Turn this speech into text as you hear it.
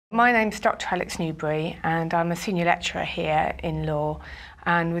My name's Dr. Alex Newbury and I'm a senior lecturer here in law,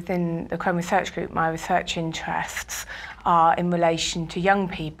 and within the Crome Research Group my research interests are in relation to young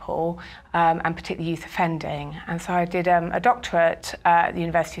people and particularly youth offending. And so I did a doctorate at the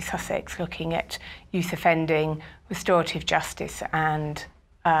University of Sussex looking at youth offending, restorative justice and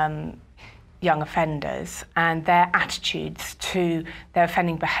young offenders and their attitudes to their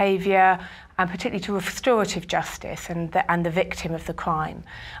offending behaviour and particularly to restorative justice and the victim of the crime,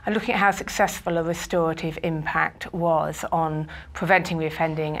 and looking at how successful a restorative impact was on preventing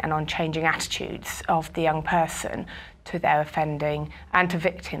reoffending and on changing attitudes of the young person to their offending and to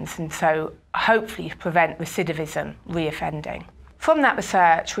victims, and so hopefully prevent recidivism, reoffending. From that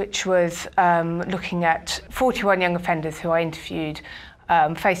research, which was looking at 41 young offenders who I interviewed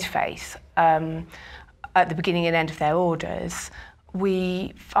face-to-face at the beginning and end of their orders,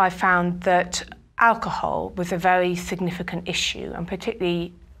 I found that alcohol was a very significant issue, and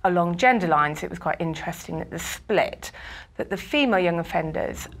particularly along gender lines it was quite interesting that the split, that the female young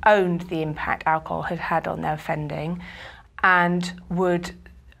offenders owned the impact alcohol had had on their offending and would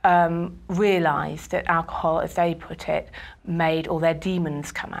realise that alcohol, as they put it, made all their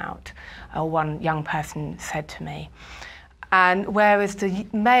demons come out, one young person said to me. And whereas the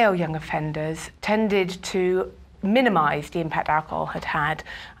male young offenders tended to minimise the impact alcohol had had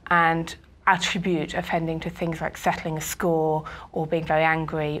and attribute offending to things like settling a score or being very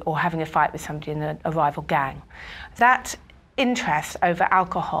angry or having a fight with somebody in a rival gang. That interest over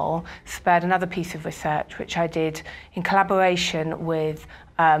alcohol spurred another piece of research which I did in collaboration with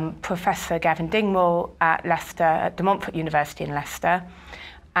Professor Gavin Dingwall at Leicester, at De Montfort University in Leicester,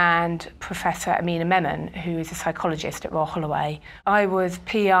 and Professor Amina Memon, who is a psychologist at Royal Holloway. I was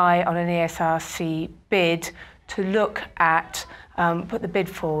PI on an ESRC bid to look at, put the bid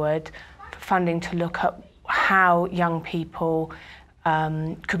forward for funding to look at how young people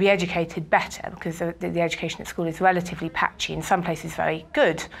could be educated better, because the education at school is relatively patchy, in some places very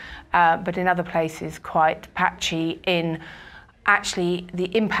good, but in other places quite patchy in actually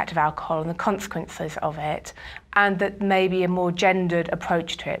the impact of alcohol and the consequences of it, and that maybe a more gendered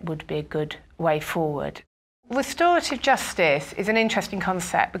approach to it would be a good way forward. Restorative justice is an interesting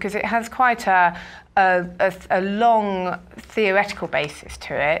concept because it has quite a long theoretical basis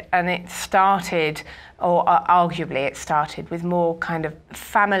to it, and it started, or arguably it started, with more kind of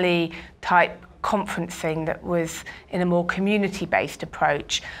family type conferencing that was in a more community-based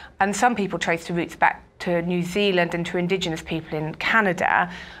approach, and some people trace the roots back to New Zealand and to Indigenous people in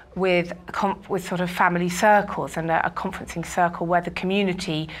Canada with sort of family circles and a conferencing circle where the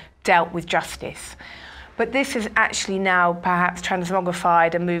community dealt with justice. But this is actually now perhaps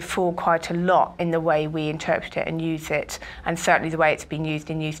transmogrified and moved forward quite a lot in the way we interpret it and use it, and certainly the way it's been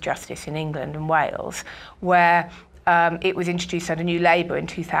used in youth justice in England and Wales, where it was introduced under New Labour in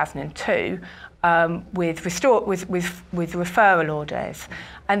 2002 with referral orders.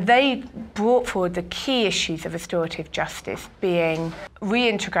 And they brought forward the key issues of restorative justice being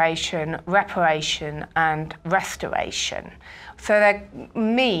reintegration, reparation and restoration. So they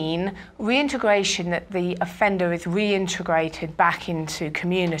mean reintegration, that the offender is reintegrated back into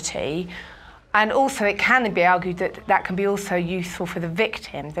community, and also it can be argued that that can be also useful for the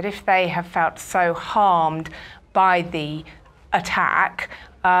victim, that if they have felt so harmed by the attack,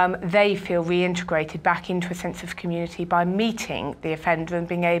 they feel reintegrated back into a sense of community by meeting the offender and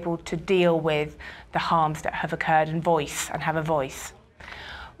being able to deal with the harms that have occurred and have a voice.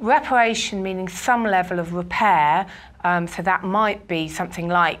 Reparation meaning some level of repair, so that might be something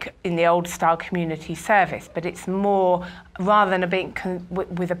like in the old style community service, but it's more, rather than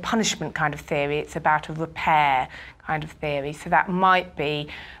with a punishment kind of theory, it's about a repair kind of theory. So that might be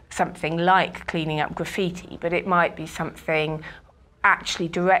something like cleaning up graffiti, but it might be something actually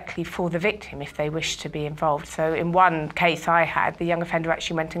directly for the victim if they wish to be involved. So in one case I had, the young offender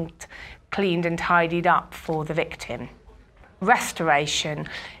actually went and cleaned and tidied up for the victim. Restoration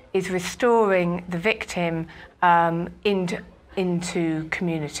is restoring the victim into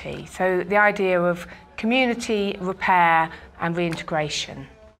community. So the idea of community, repair and reintegration.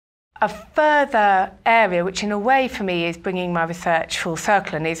 A further area, which in a way for me is bringing my research full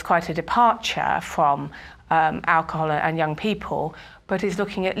circle and is quite a departure from alcohol and young people, but is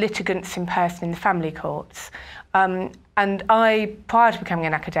looking at litigants in person in the family courts. And I, prior to becoming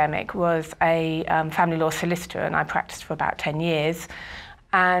an academic, was a family law solicitor, and I practiced for about 10 years.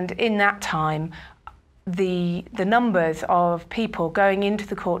 And in that time, the numbers of people going into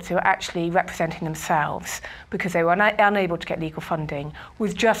the courts who are actually representing themselves because they were unable to get legal funding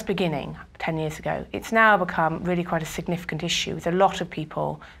was just beginning 10 years ago. It's now become really quite a significant issue with a lot of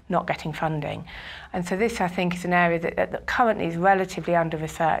people not getting funding. And so this, I think, is an area that currently is relatively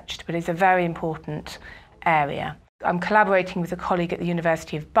under-researched, but is a very important area. I'm collaborating with a colleague at the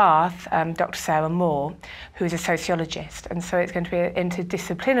University of Bath, Dr. Sarah Moore, who is a sociologist. And so it's going to be an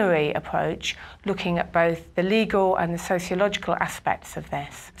interdisciplinary approach looking at both the legal and the sociological aspects of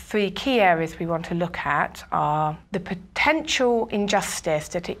this. 3 key areas we want to look at are the potential injustice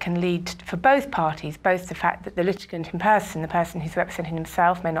that it can lead for both parties, both the fact that the litigant in person, the person who's representing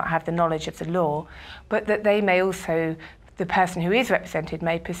himself, may not have the knowledge of the law, but that they may also the person who is represented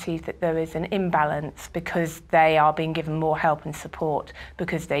may perceive that there is an imbalance because they are being given more help and support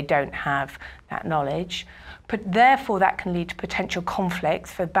because they don't have that knowledge. But therefore that can lead to potential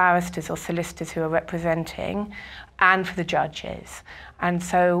conflicts for barristers or solicitors who are representing and for the judges. And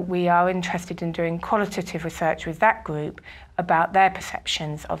so we are interested in doing qualitative research with that group about their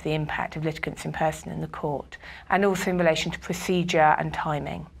perceptions of the impact of litigants in person in the court, and also in relation to procedure and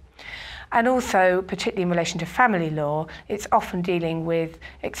timing. And also, particularly in relation to family law, it's often dealing with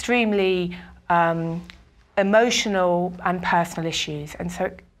extremely emotional and personal issues. And so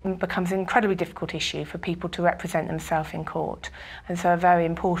it becomes an incredibly difficult issue for people to represent themselves in court. And so a very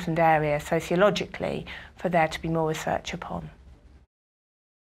important area sociologically for there to be more research upon.